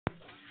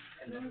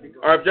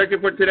Our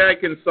objective for today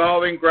is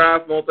solving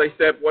graph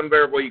multi-step one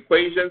variable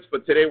equations,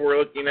 but today we're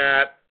looking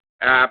at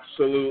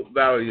absolute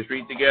values.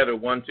 Read together,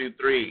 1, 2,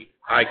 3.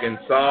 I can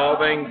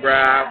solve and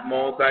graph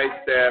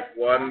multi-step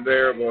one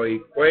variable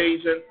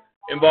equation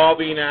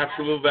involving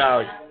absolute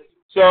value.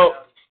 So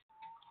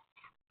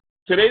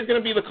today's going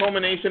to be the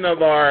culmination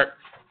of our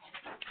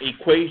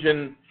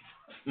equation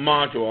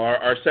module,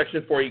 our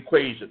section for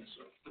equations.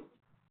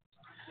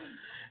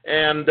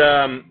 And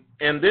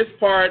this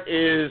part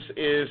is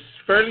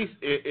fairly,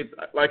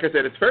 like I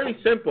said, it's fairly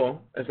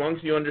simple as long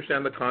as you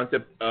understand the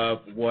concept of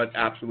what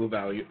absolute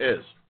value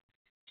is.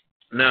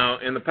 Now,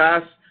 in the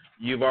past,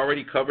 you've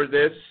already covered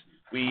this.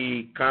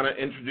 We kind of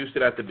introduced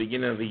it at the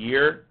beginning of the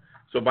year.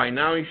 So by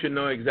now, you should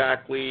know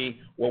exactly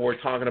what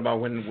we're talking about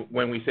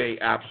when we say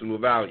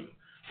absolute value.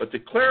 But to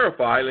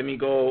clarify, let me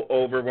go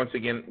over once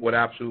again what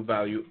absolute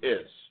value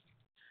is.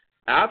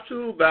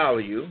 Absolute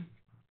value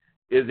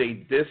is a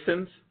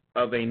distance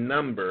of a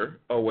number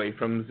away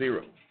from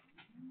 0.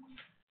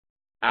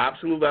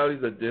 Absolute value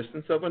is the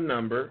distance of a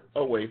number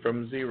away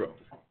from 0.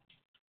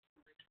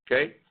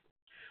 Okay?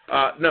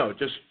 No,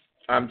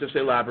 I'm just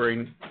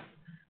elaborating.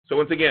 So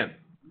once again,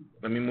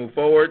 let me move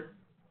forward.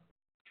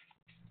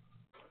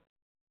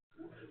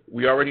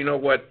 We already know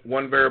what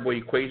one variable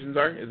equations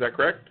are. Is that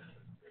correct?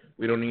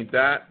 We don't need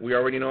that. We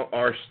already know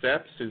our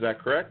steps. Is that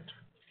correct?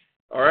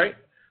 All right.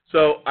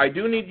 So I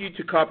do need you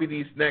to copy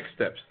these next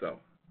steps, though.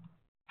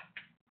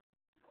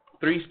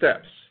 3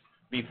 steps.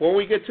 Before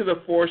we get to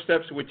the 4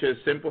 steps, which is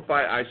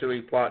simplify,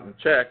 isolate, plot, and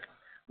check,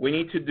 we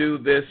need to do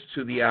this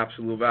to the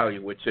absolute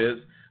value, which is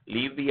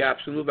leave the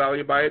absolute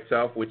value by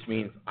itself, which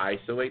means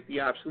isolate the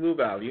absolute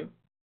value.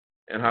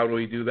 And how do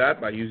we do that?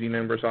 By using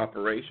inverse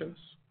operations.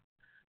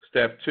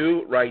 Step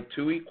 2, write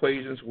 2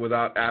 equations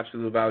without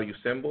absolute value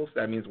symbols.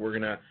 That means we're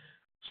going to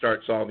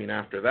start solving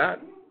after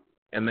that.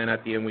 And then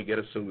at the end, we get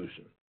a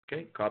solution.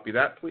 Okay, copy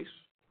that, please.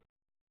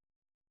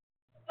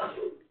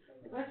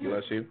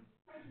 Bless you.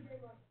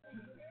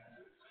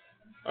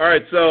 All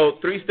right, so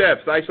 3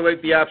 steps.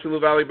 Isolate the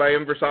absolute value by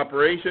inverse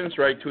operations,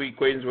 write 2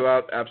 equations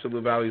without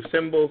absolute value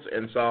symbols,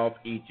 and solve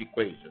each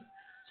equation.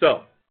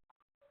 So,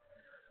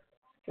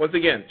 once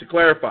again, to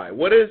clarify,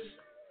 what is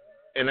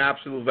an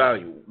absolute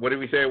value? What did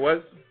we say it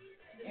was?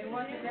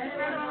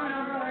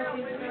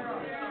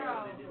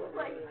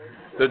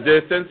 The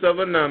distance of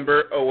a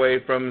number away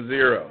from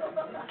 0.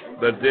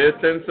 The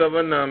distance of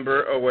a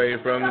number away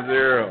from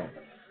 0.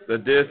 The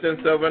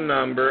distance of a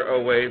number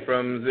away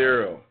from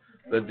 0.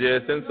 The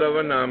distance of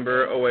a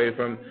number away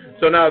from...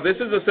 So now, this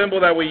is the symbol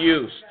that we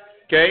used,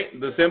 okay?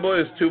 The symbol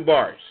is 2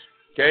 bars,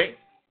 okay?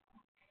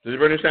 Does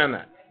everybody understand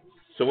that?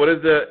 So what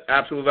is the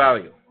absolute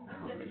value?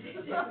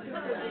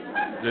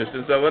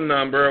 Distance of a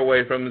number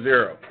away from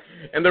 0.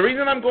 And the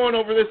reason I'm going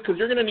over this, because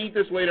you're going to need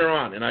this later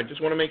on, and I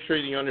just want to make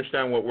sure that you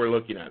understand what we're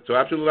looking at. So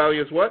absolute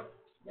value is what?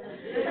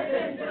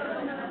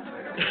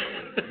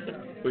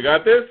 We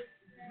got this?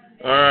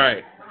 All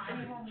right.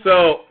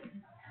 So,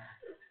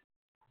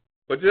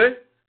 what'd you say?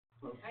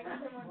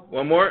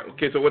 One more?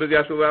 Okay, so what is the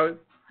absolute value?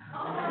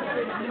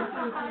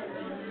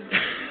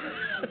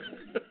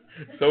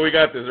 So we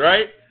got this,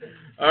 right?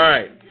 All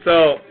right.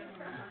 So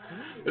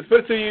let's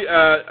put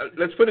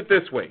it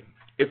this way.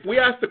 If we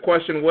ask the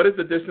question, what is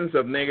the distance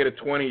of negative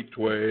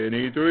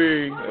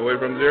 23 away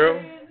from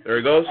 0? There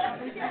it goes.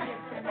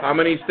 How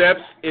many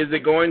steps is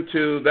it going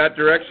to that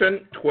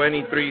direction?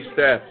 23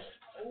 steps.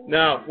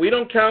 Now, we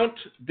don't count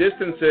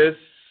distances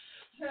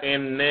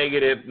in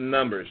negative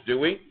numbers, do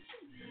we?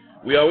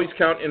 We always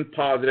count in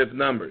positive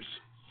numbers.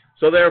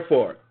 So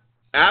therefore,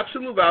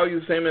 absolute value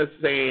is the same as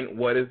saying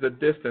what is the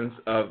distance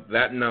of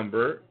that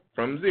number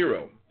from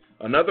 0.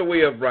 Another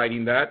way of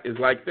writing that is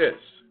like this.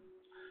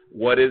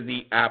 What is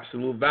the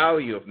absolute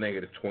value of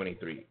negative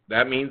 23?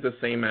 That means the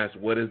same as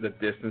what is the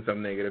distance of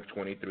negative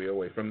 23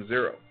 away from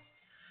 0.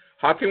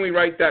 How can we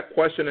write that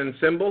question in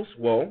symbols?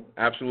 Well,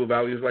 absolute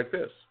value is like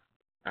this.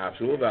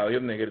 Absolute value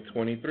of negative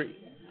 23.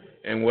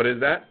 And what is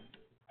that?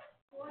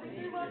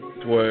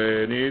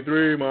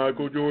 23,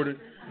 Michael Jordan.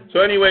 So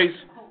anyways,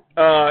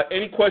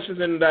 any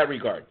questions in that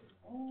regard?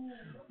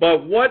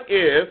 But what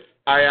if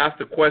I ask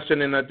the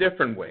question in a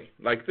different way,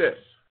 like this?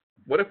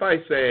 What if I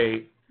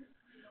say,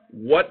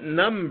 what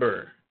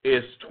number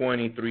is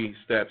 23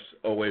 steps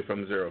away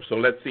from 0? So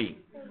let's see.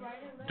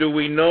 Do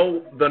we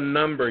know the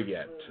number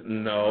yet?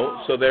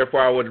 No. So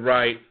therefore I would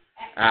write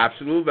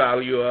absolute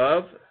value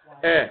of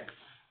x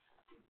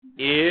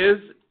is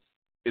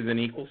an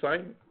equal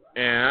sign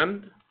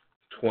and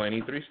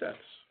 23 steps.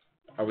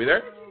 Are we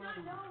there?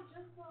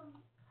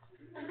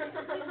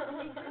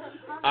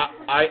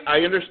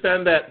 I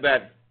understand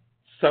that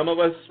some of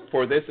us,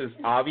 for this is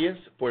obvious,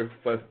 but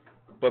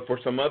for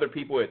some other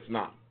people it's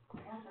not.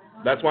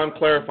 That's why I'm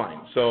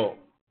clarifying. So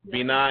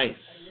be nice.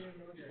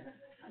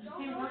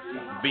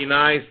 Be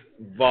nice,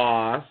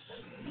 boss.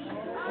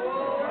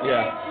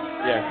 Yeah.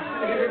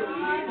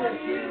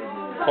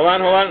 Hold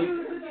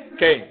on.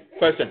 Okay,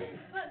 question.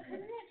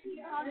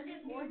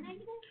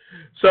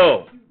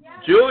 So,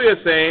 Julia's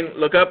saying,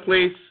 look up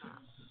please.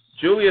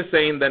 Julia's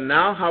saying that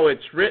now how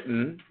it's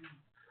written,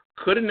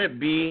 couldn't it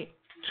be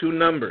two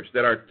numbers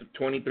that are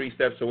 23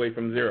 steps away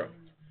from 0?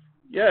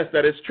 Yes,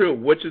 that is true.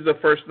 Which is the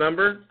first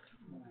number?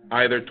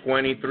 Either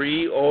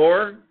 23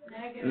 or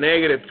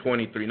negative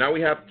 23. Now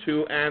we have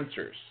two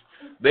answers.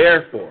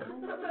 Therefore,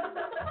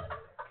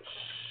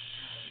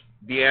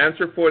 the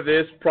answer for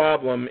this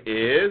problem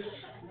is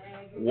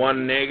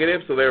 1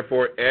 negative, so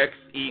therefore x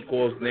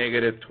equals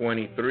negative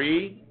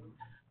 23,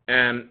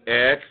 and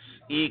x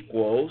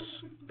equals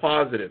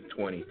positive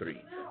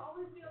 23.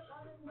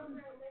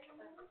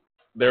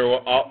 There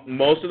will,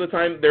 most of the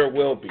time, there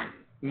will be.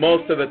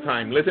 Most of the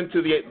time. Listen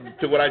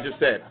to what I just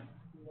said.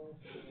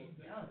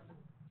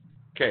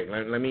 Okay,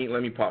 let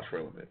me pause for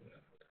a little bit.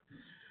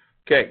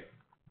 Okay.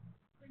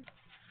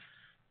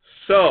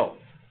 So,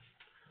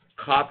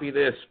 copy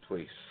this,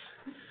 please.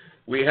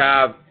 We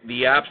have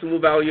the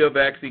absolute value of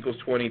x equals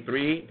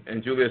 23,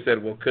 and Julia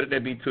said, well, couldn't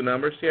it be two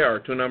numbers? Yeah, our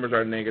two numbers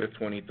are negative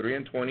 23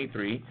 and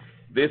 23.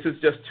 This is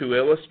just to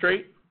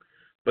illustrate,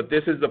 but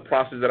this is the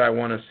process that I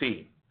want to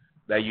see,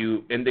 that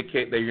you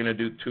indicate that you're going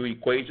to do two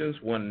equations,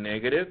 one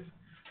negative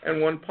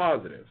and one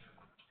positive.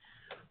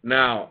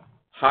 Now,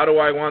 how do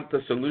I want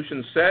the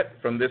solution set?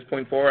 From this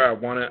point forward, I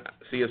want to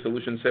see a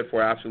solution set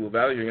for absolute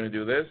value. You're going to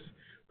do this.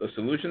 The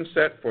solution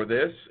set for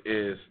this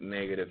is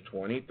negative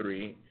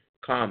 23,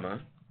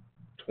 comma,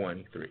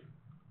 23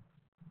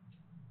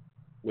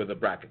 with the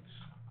brackets.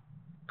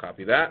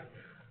 Copy that.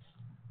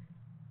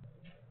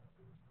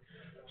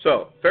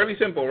 So, fairly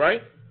simple,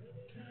 right?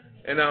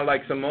 And now,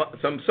 like some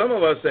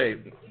of us say,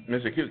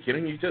 Mr. Q,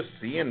 couldn't you just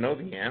see and know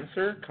the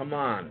answer? Come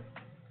on.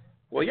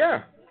 Well,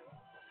 yeah.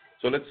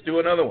 So let's do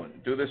another one.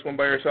 Do this one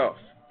by yourself.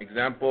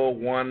 Example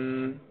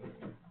 1a.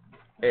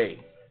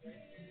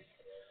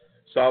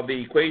 Solve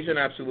the equation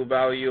absolute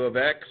value of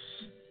x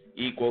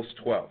equals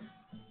 12.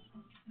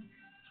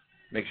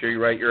 Make sure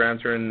you write your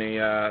answer in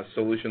the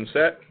solution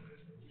set.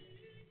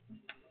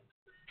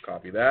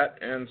 Copy that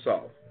and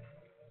solve.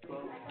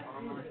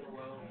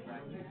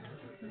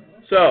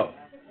 So,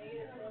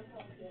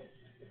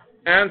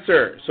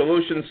 answer,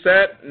 solution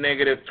set,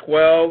 negative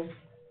 12,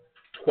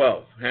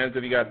 12. Hands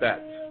if you got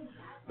that.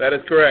 That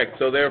is correct.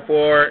 So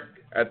therefore,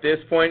 at this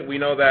point, we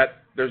know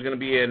that there's going to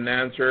be an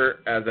answer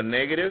as a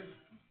negative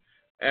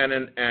and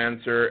an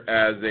answer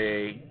as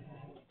a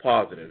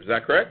positive. Is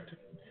that correct?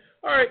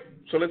 All right.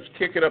 So let's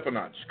kick it up a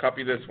notch.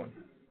 Copy this one.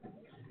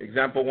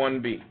 Example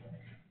 1b.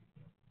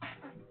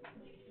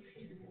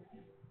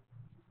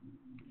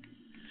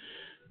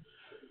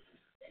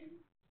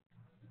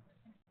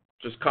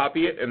 Just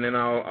copy it, and then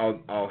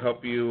I'll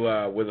help you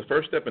with the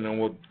first step, and then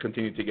we'll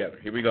continue together.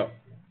 Here we go.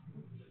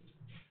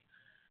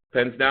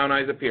 Pens down,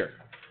 eyes up here.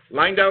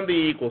 Line down the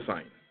equal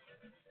sign.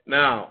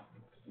 Now,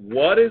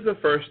 what is the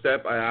first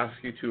step I ask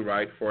you to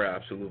write for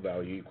absolute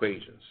value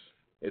equations?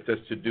 It says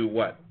to do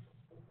what?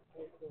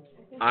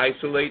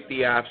 Isolate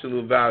the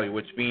absolute value,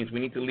 which means we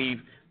need to leave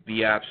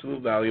the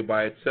absolute value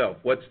by itself.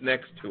 What's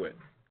next to it?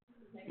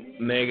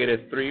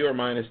 Negative 3 or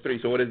minus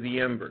 3. So what is the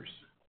inverse?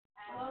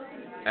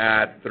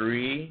 Add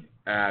 3,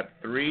 add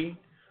 3.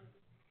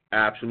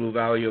 Absolute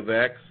value of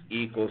x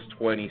equals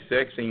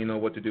 26, and you know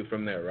what to do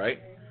from there, right?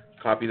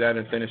 Copy that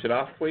and finish it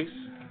off, please.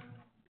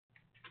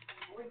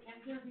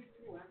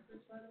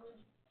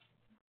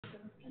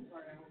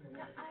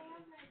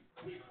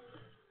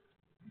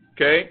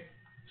 Okay,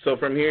 so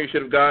from here you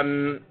should have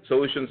gotten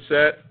solution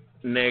set,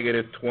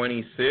 negative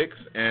 26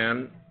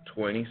 and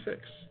 26.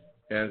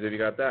 And if you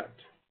got that.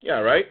 Yeah,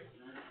 right?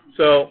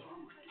 So,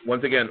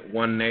 once again,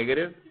 one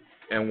negative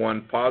and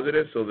one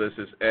positive. So this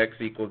is x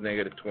equals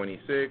negative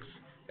 26,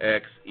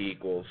 x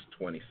equals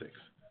 26.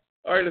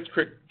 All right,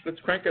 let's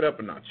crank it up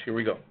a notch. Here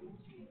we go.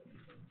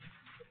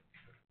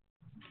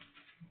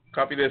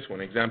 Copy this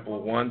one,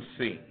 example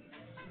 1c.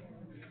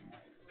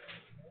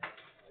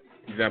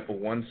 Example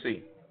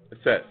 1c. It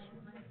says,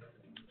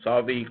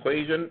 solve the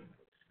equation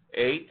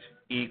 8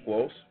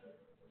 equals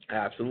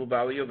absolute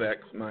value of x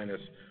minus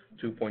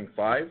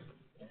 2.5.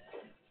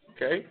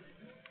 Okay?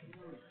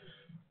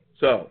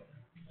 So,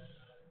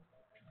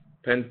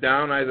 pens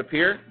down, eyes up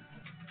here.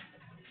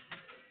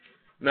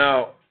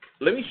 Now,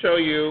 let me show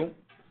you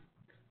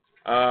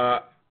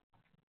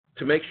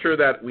to make sure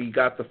that we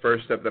got the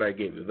first step that I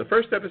gave you. The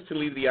first step is to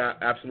leave the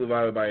absolute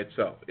value by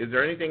itself. Is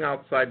there anything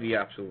outside the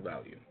absolute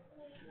value?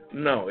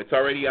 No, it's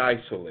already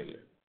isolated.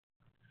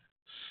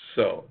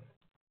 So,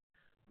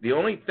 the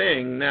only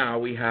thing now,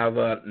 we have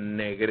a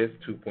negative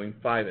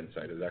 2.5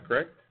 inside. Is that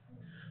correct?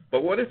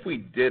 But what if we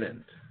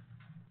didn't?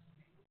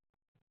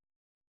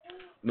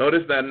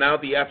 Notice that now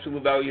the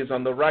absolute value is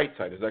on the right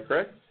side. Is that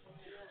correct?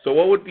 So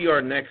what would be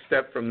our next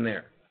step from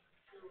there?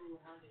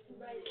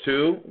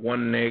 2,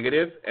 1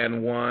 negative,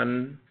 and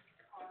 1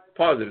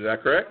 positive. Is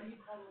that correct?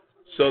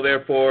 So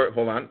therefore,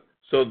 hold on.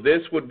 So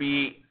this would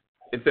be,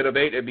 instead of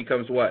 8, it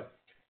becomes what?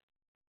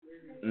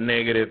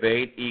 Negative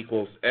 8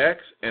 equals x.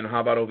 And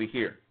how about over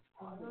here?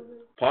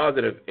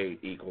 Positive 8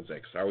 equals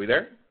x. Are we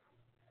there?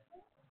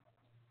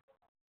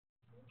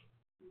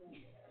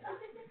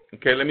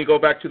 Okay, let me go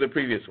back to the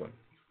previous one.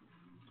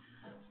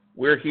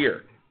 We're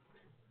here.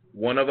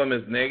 One of them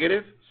is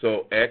negative,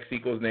 so x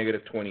equals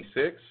negative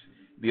 26.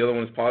 The other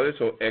one is positive,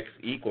 so x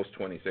equals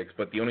 26.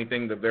 But the only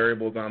thing, the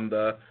variable is on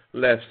the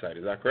left side.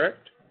 Is that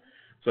correct?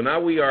 So now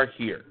we are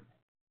here.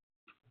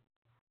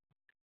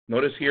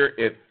 Notice here,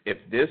 if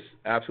this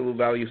absolute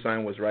value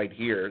sign was right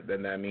here,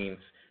 then that means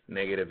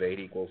negative 8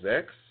 equals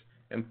x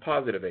and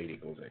positive 8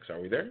 equals x.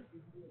 Are we there?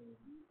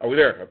 Are we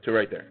there? Up to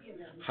right there.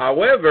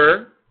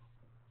 However,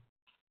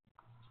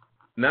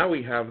 now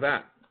we have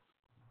that.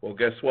 Well,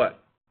 guess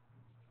what?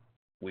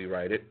 We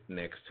write it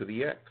next to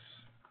the x.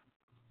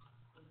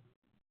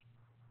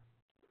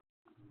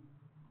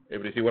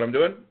 Everybody see what I'm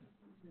doing?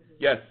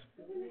 Yes.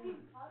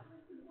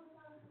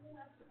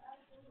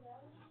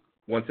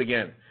 Once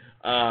again,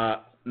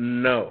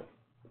 no.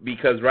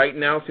 Because right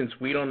now, since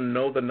we don't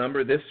know the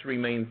number, this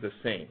remains the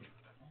same.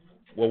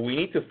 Well, we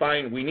need to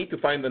find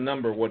the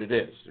number, what it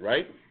is,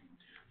 right?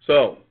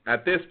 So,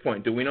 at this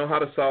point, do we know how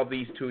to solve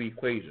these two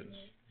equations?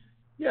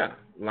 Yeah.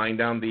 Line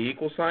down the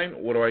equal sign.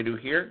 What do I do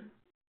here?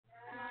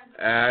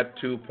 Add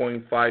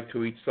 2.5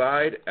 to each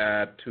side.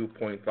 Add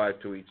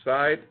 2.5 to each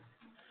side.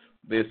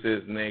 This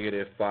is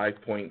negative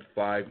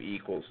 5.5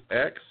 equals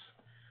x.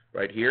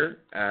 Right here,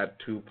 add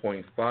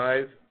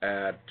 2.5,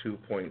 add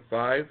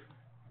 2.5.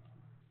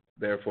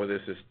 Therefore,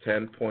 this is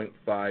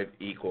 10.5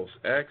 equals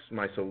x.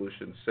 My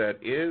solution set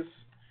is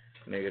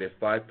negative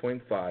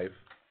 5.5,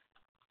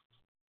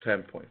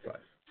 10.5.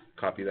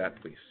 Copy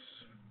that, please.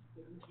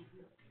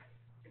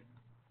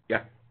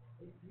 Yeah.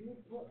 If you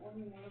put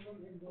only one of them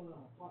in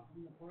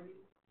the party,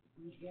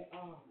 you get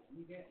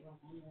like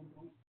only 1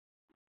 point.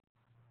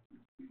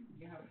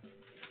 Yeah.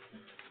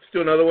 Let's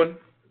do another one.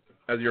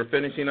 As you're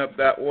finishing up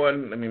that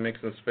one, let me make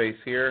some space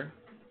here.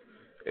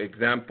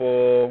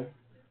 Example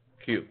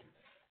Q.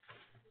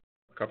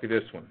 Copy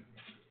this one.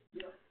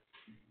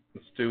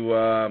 Let's do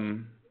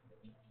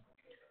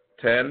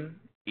 10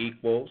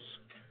 equals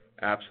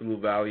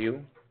absolute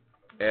value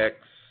x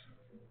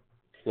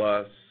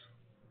plus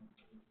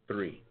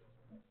 3.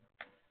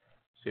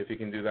 See if you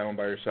can do that one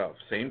by yourself.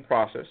 Same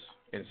process,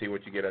 and see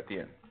what you get at the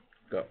end.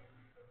 Go.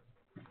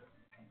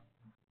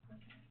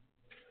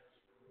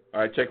 All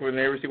right, check with the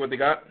neighbors, see what they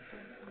got.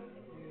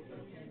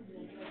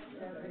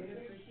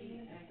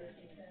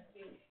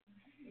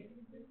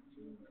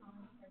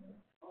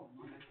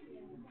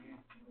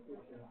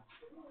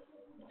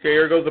 Okay,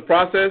 here goes the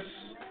process.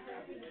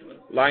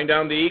 Line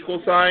down the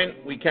equal sign.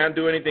 We can't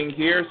do anything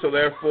here, so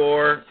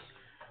therefore,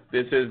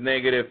 this is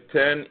negative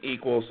 10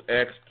 equals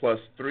x plus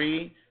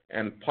 3,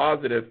 and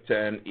positive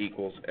 10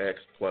 equals x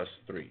plus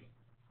 3,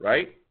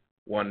 right?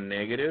 One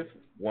negative,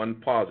 one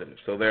positive.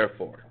 So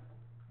therefore,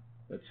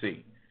 let's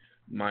see,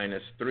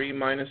 minus 3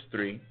 minus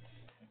 3,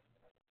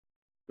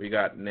 we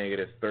got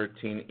negative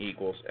 13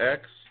 equals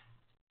x,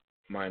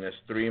 minus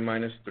 3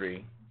 minus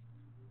 3,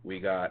 we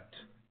got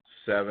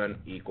 7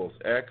 equals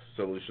x,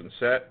 solution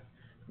set,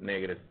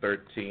 negative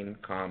 13,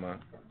 comma,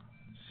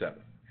 7.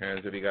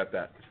 Hands if you got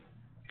that.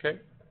 Okay,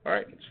 all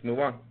right, let's move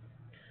on.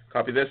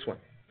 Copy this one.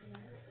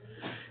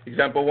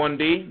 Example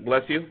 1D,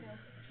 bless you.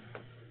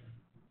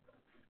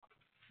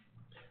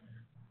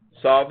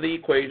 Solve the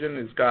equation.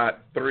 It's got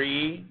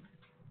 3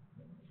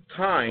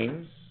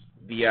 times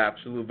the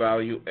absolute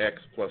value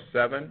x plus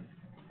 7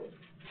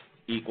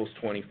 equals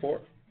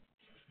 24.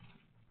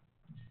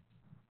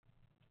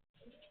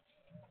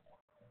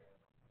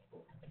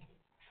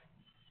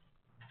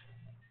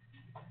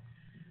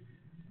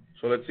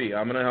 So let's see.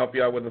 I'm going to help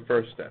you out with the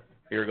first step.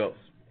 Here goes.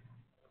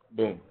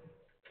 Boom.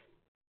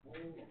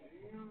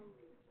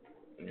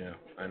 Yeah,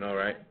 I know,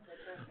 right?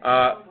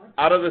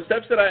 Out of the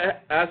steps that I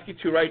ask you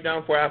to write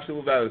down for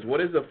absolute values,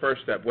 what is the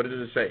first step? What does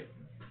it say?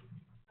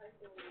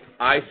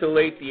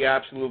 Isolate the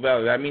absolute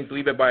value. That means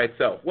leave it by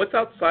itself. What's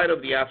outside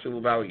of the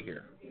absolute value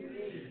here?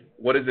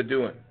 What is it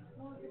doing?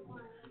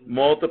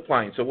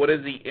 Multiplying. So what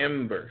is the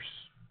inverse?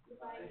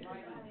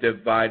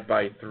 Divide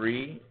by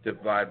 3,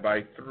 divide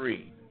by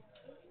 3.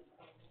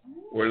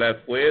 We're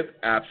left with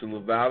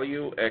absolute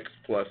value, x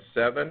plus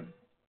 7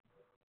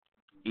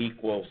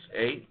 equals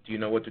 8. Do you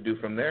know what to do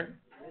from there?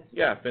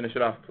 Yeah, finish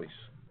it off, please.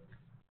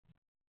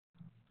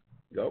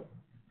 Go.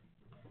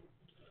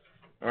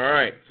 All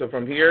right, so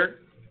from here,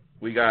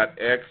 we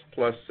got x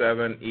plus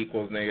 7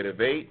 equals negative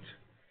 8.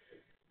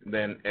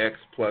 Then x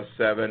plus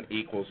 7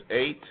 equals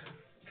 8.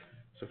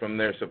 So from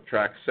there,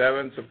 subtract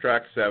 7,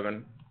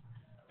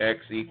 x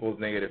equals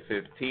negative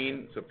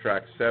 15,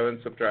 subtract 7,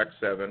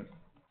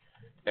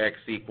 x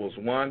equals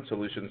 1,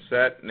 solution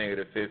set,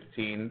 negative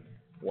 15,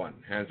 1.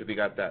 Hands if you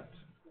got that.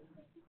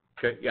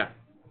 Okay, yeah.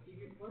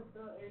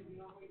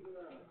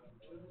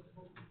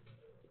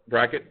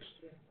 Brackets.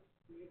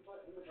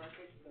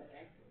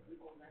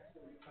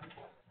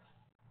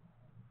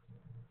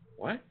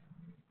 What?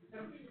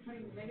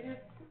 Negative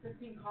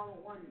 15, comma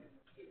 1.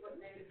 You put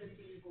negative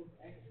 15 equals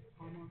x,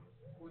 comma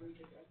 1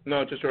 equals x.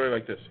 No, just write it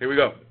like this. Here we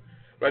go.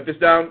 Write this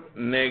down.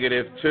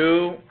 Negative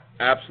 2,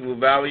 absolute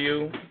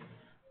value,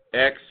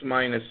 x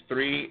minus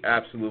 3,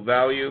 absolute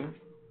value,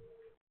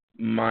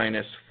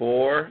 minus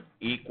 4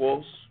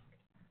 equals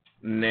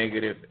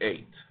negative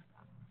 8.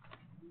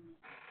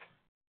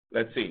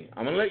 Let's see.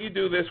 I'm going to let you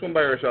do this one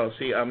by yourself.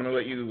 See, I'm going to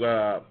let you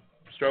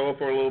struggle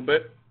for a little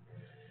bit.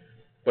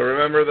 But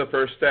remember the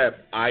first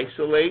step,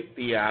 isolate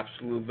the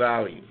absolute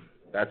value.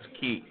 That's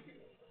key.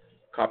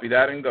 Copy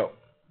that and go.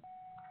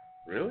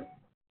 Really?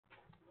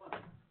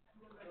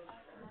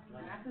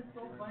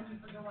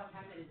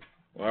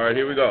 All right,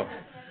 here we go.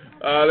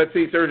 Let's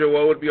see, Sergio,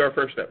 what would be our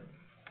first step?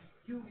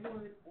 You would,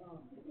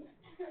 well,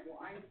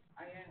 I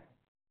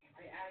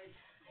added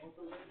both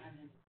of them, and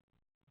then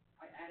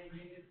I added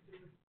 -2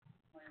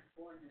 minus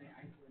 4, and then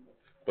I isolated.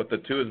 But the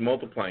 2 is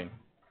multiplying.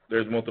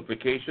 There's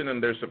multiplication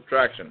and there's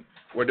subtraction.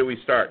 Where do we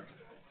start?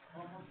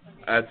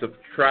 At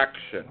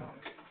subtraction.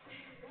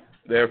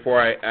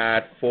 Therefore, I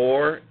add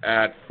 4,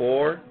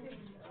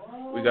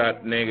 we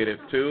got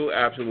 -2,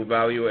 absolute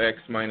value x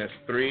minus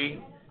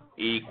 3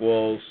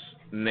 equals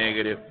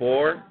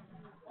 -4.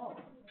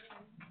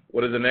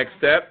 What is the next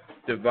step?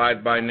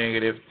 Divide by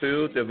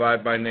 -2,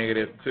 divide by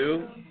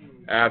 -2.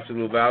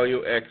 Absolute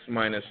value x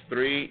minus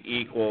 3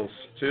 equals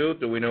 2.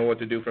 Do we know what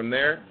to do from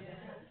there?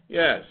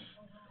 Yes.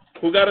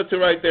 Who got it to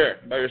right there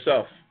by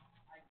yourself?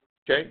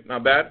 Okay,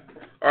 not bad.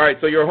 All right,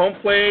 so your home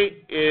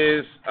plate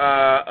is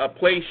a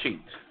play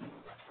sheet.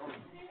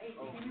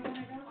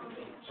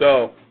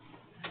 So,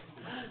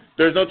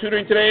 there's no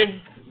tutoring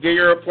today. Get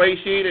your play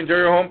sheet, enjoy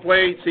your home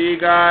plate. See you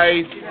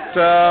guys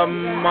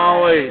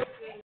tomorrow.